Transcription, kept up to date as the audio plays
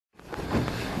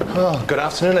Oh, good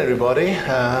afternoon, everybody.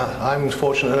 I'm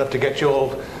fortunate enough to get you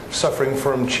all suffering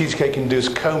from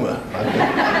cheesecake-induced coma.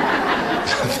 I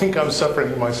think I'm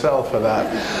suffering myself for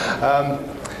that.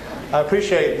 I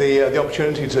appreciate the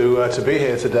opportunity to be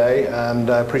here today, and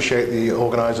I appreciate the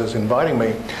organizers inviting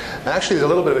me. And actually,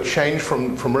 there's a little bit of a change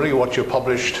from really what your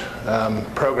published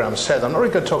program said. I'm not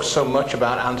really going to talk so much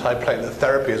about antiplatelet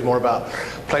therapy. It's more about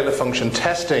platelet function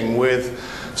testing with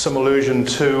some allusion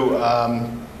to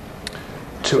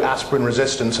aspirin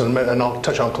resistance, and I'll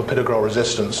touch on clopidogrel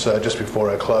resistance just before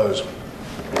I close.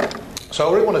 So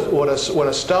I really want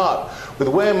to start with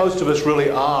where most of us really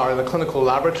are in the clinical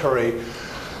laboratory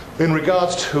in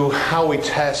regards to how we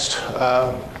test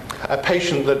a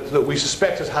patient that we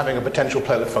suspect is having a potential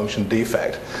platelet function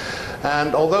defect.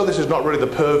 And although this is not really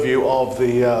the purview of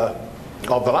the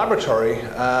laboratory,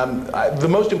 the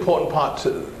most important part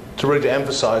to really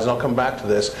emphasize, and I'll come back to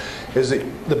this, is that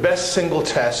the best single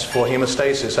test for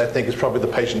hemostasis, I think, is probably the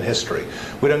patient history.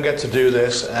 We don't get to do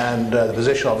this, and the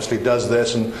physician obviously does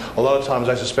this, and a lot of times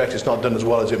I suspect it's not done as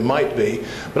well as it might be.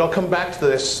 But I'll come back to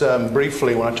this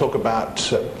briefly when I talk about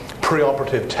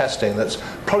preoperative testing. That's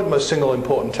probably the most single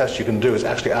important test you can do, is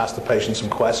actually ask the patient some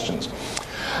questions.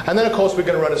 And then, of course, we're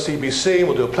going to run a CBC, and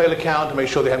we'll do a platelet count to make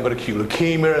sure they haven't got acute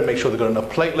leukemia and make sure they've got enough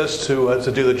platelets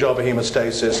to do the job of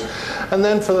hemostasis. And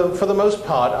then, for the most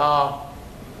part, our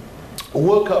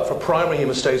workup for primary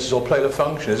hemostasis or platelet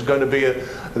function is going to be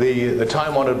the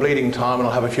time-honored bleeding time, and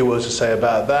I'll have a few words to say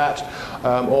about that,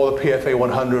 or the PFA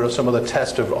 100 or some other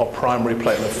test of primary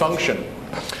platelet function.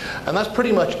 And that's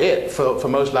pretty much it for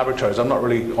most laboratories. I'm not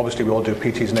really, obviously we all do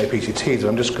PTs and APCTs, but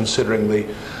I'm just considering the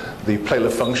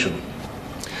platelet function.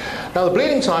 Now, the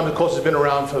bleeding time, of course, has been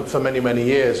around for many, many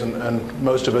years, and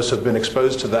most of us have been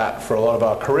exposed to that for a lot of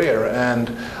our career. And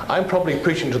I'm probably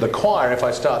preaching to the choir if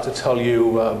I start to tell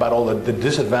you about all the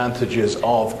disadvantages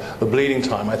of the bleeding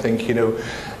time. I think, you know,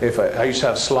 if I used to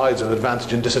have slides of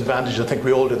advantage and disadvantage, I think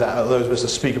we all do that. Those of us that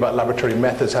speak about laboratory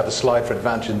methods have a slide for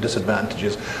advantages and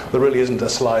disadvantages. There really isn't a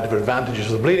slide for advantages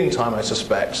of the bleeding time, I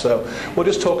suspect. So we'll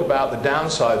just talk about the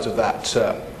downsides of that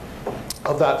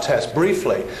test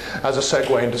briefly as a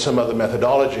segue into some other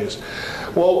methodologies.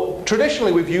 Well,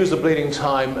 traditionally we've used the bleeding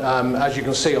time, as you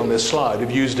can see on this slide. We've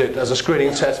used it as a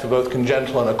screening test for both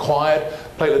congenital and acquired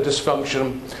platelet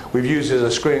dysfunction. We've used it as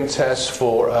a screening test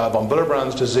for von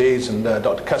Willebrand's disease, and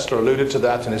Dr. Kessler alluded to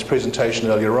that in his presentation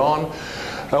earlier on.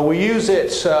 We use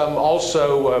it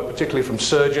also, particularly from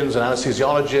surgeons and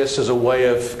anesthesiologists, as a way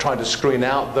of trying to screen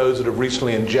out those that have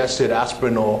recently ingested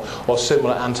aspirin or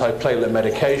similar antiplatelet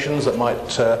medications that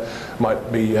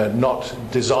might be not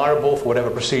desirable for whatever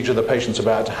procedure the patient's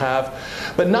about to have.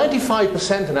 But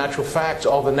 95%, in actual fact,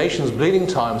 of the nation's bleeding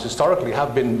times historically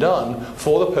have been done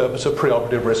for the purpose of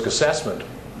preoperative risk assessment.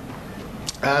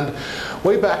 And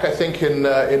way back, I think, in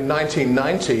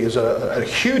 1990, is a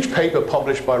huge paper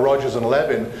published by Rogers and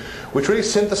Levin, which really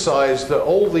synthesized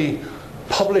all the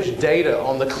published data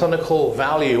on the clinical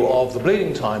value of the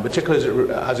bleeding time,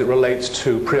 particularly as it relates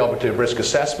to preoperative risk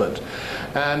assessment.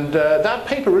 And that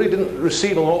paper really didn't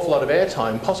receive an awful lot of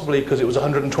airtime, possibly because it was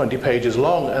 120 pages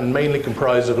long and mainly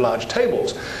comprised of large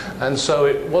tables. And so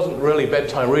it wasn't really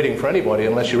bedtime reading for anybody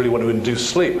unless you really want to induce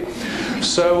sleep.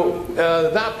 So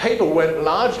that paper went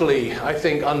largely, I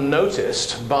think,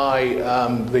 unnoticed by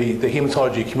the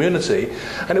hematology community.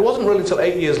 And it wasn't really until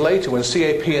 8 years later when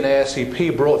CAP and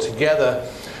ASCP brought together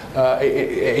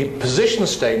a position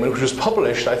statement, which was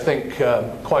published, I think,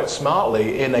 quite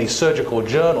smartly in a surgical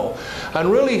journal,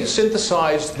 and really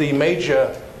synthesized the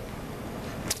major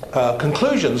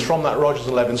conclusions from that Rogers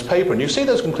and Levin's paper. And you see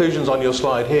those conclusions on your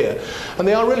slide here. And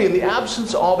they are really, in the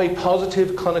absence of a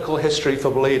positive clinical history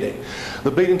for bleeding,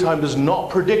 the bleeding time does not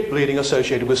predict bleeding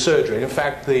associated with surgery. In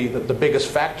fact, the biggest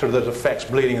factor that affects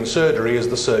bleeding in surgery is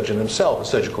the surgeon himself, the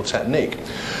surgical technique.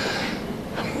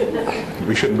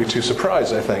 We shouldn't be too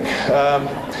surprised, I think.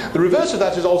 The reverse of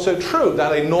that is also true,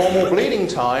 that a normal bleeding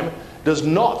time does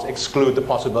not exclude the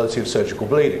possibility of surgical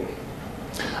bleeding.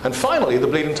 And finally, the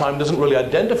bleeding time doesn't really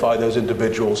identify those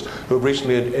individuals who have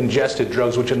recently ingested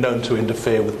drugs which are known to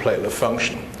interfere with platelet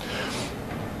function.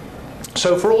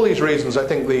 So for all these reasons, I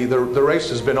think the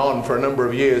race has been on for a number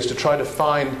of years to try to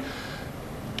find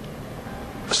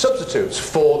substitutes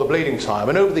for the bleeding time.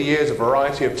 And over the years, a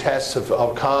variety of tests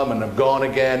have come and have gone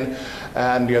again.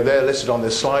 And they're listed on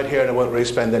this slide here, and I won't really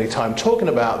spend any time talking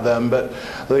about them. But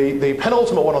the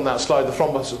penultimate one on that slide, the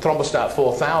Thrombocytopenia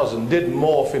 4000, did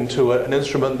morph into an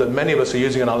instrument that many of us are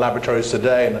using in our laboratories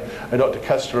today. And Dr.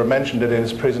 Kessler mentioned it in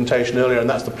his presentation earlier, and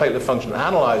that's the Platelet Function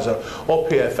Analyzer, or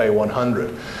PFA 100.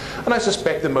 And I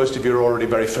suspect that most of you are already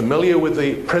very familiar with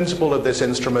the principle of this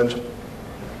instrument.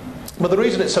 But the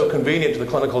reason it's so convenient to the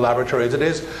clinical laboratory is it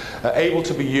is able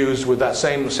to be used with that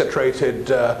same citrated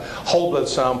whole blood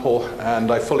sample,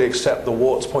 and I fully accept the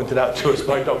warts pointed out to us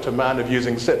by Dr. Mann of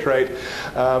using citrate,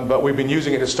 but we've been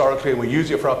using it historically, and we use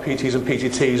it for our PTs and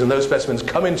PTTs, and those specimens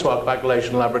come into our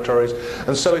coagulation laboratories,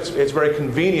 and so it's very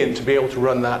convenient to be able to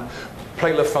run that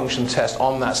platelet function test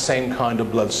on that same kind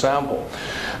of blood sample.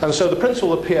 And so the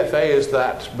principle of PFA is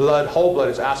that whole blood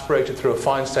is aspirated through a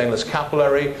fine stainless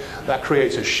capillary. That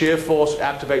creates a shear force,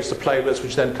 activates the platelets,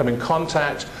 which then come in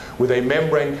contact with a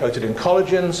membrane coated in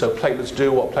collagen. So platelets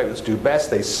do what platelets do best.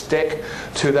 They stick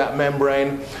to that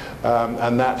membrane.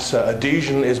 And that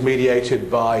adhesion is mediated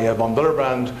by von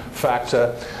Willebrand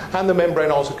factor. And the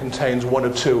membrane also contains one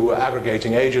or two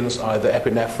aggregating agents, either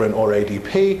epinephrine or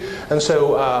ADP. And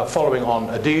so following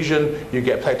on adhesion, you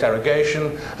get platelet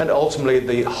aggregation, and ultimately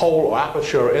the hole or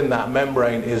aperture in that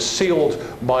membrane is sealed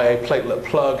by a platelet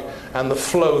plug, and the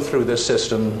flow through this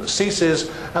system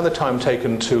ceases, and the time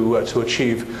taken to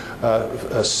achieve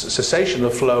a cessation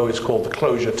of flow is called the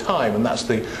closure time, and that's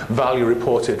the value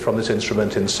reported from this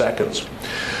instrument in seconds.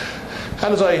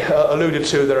 And as I alluded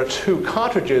to, there are two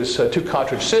cartridge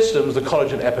systems, the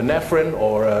collagen epinephrine,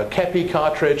 or KEPI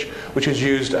cartridge, which is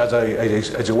used as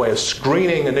a way of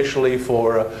screening initially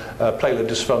for platelet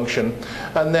dysfunction,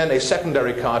 and then a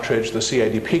secondary cartridge, the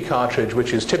CADP cartridge,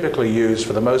 which is typically used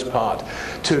for the most part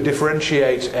to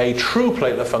differentiate a true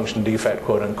platelet function defect,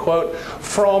 quote unquote,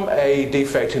 from a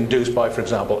defect induced by, for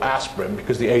example, aspirin,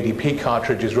 because the ADP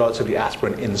cartridge is relatively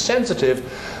aspirin insensitive,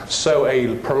 so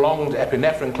a prolonged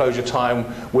epinephrine closure time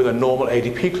with a normal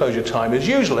ADP closure time is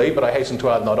usually, but I hasten to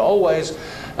add not always,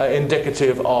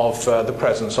 indicative of the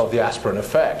presence of the aspirin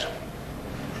effect.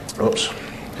 Oops.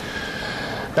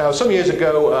 Now, some years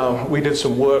ago, we did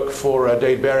some work for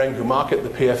Dade Behring, who market the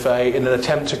PFA, in an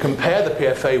attempt to compare the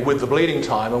PFA with the bleeding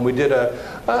time, and we did a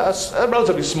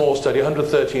relatively small study,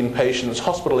 113 patients,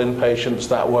 hospital inpatients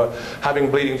that were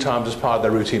having bleeding times as part of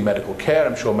their routine medical care.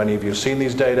 I'm sure many of you have seen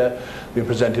these data, been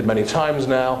presented many times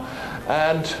now.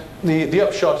 And the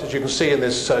upshot, as you can see in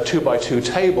this 2x2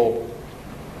 table,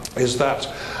 is that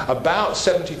about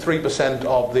 73%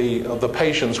 of the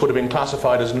patients would have been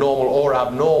classified as normal or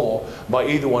abnormal by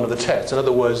either one of the tests. In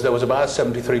other words, there was about a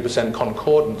 73%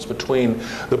 concordance between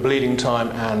the bleeding time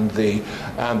and the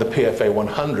PFA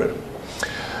 100.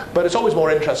 But it's always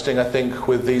more interesting, I think,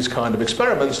 with these kind of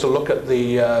experiments to look at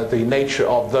the nature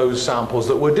of those samples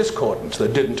that were discordant,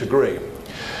 that didn't agree.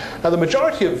 Now, the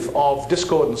majority of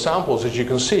discordant samples, as you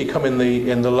can see, come in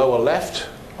the lower left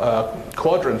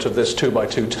quadrant of this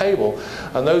 2x2 table,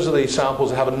 and those are the samples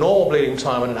that have a normal bleeding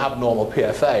time and an abnormal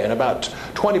PFA, and about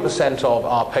 20% of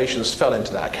our patients fell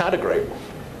into that category.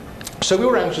 So we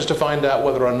were anxious to find out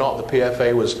whether or not the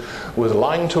PFA was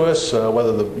lying to us,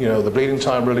 whether the bleeding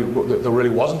time there really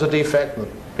wasn't a defect, and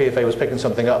the PFA was picking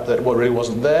something up that really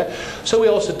wasn't there. So we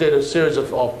also did a series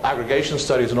of aggregation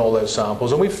studies on all those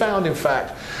samples, and we found, in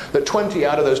fact, that 20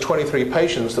 out of those 23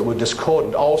 patients that were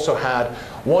discordant also had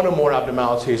one or more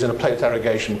abnormalities in a platelet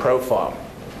aggregation profile.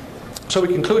 So we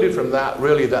concluded from that,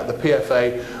 really, that the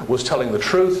PFA was telling the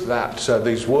truth, that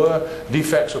these were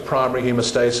defects of primary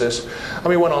hemostasis. And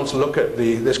we went on to look at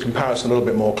this comparison a little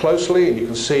bit more closely, and you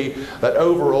can see that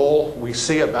overall we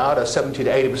see about a 70 to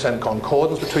 80%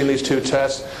 concordance between these two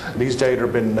tests. These data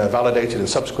have been validated in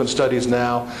subsequent studies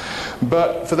now.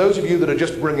 But for those of you that are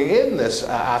just bringing in this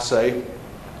assay,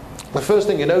 the first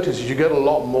thing you notice is you get a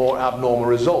lot more abnormal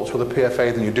results with a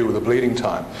PFA than you do with a bleeding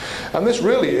time. And this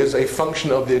really is a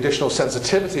function of the additional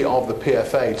sensitivity of the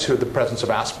PFA to the presence of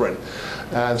aspirin.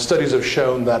 And studies have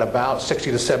shown that about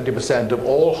 60 to 70% of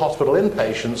all hospital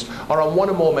inpatients are on one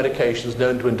or more medications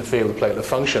known to interfere with platelet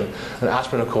function. And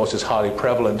aspirin, of course, is highly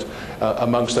prevalent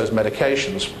amongst those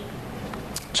medications.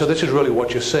 So this is really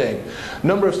what you're seeing. A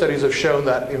number of studies have shown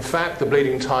that, in fact, the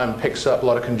bleeding time picks up a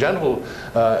lot of congenital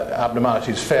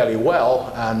abnormalities fairly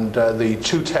well, and the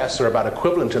two tests are about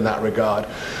equivalent in that regard.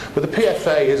 But the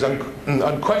PFA is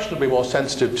unquestionably more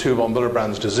sensitive to von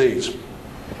Willebrand's disease.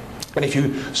 And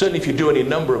certainly if you do any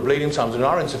number of bleeding times, in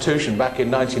our institution back in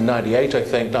 1998, I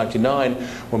think, 99,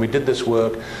 when we did this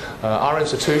work, our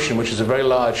institution, which is a very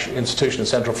large institution in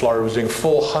Central Florida, was doing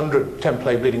 400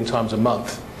 template bleeding times a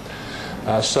month.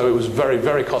 So it was very,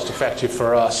 very cost effective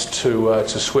for us to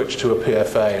switch to a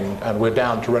PFA, and we're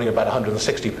down to running about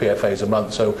 160 PFAs a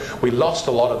month. So we lost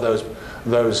a lot of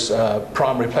those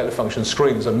primary platelet function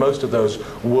screens, and most of those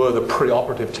were the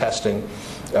preoperative testing,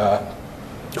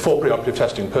 for preoperative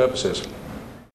testing purposes.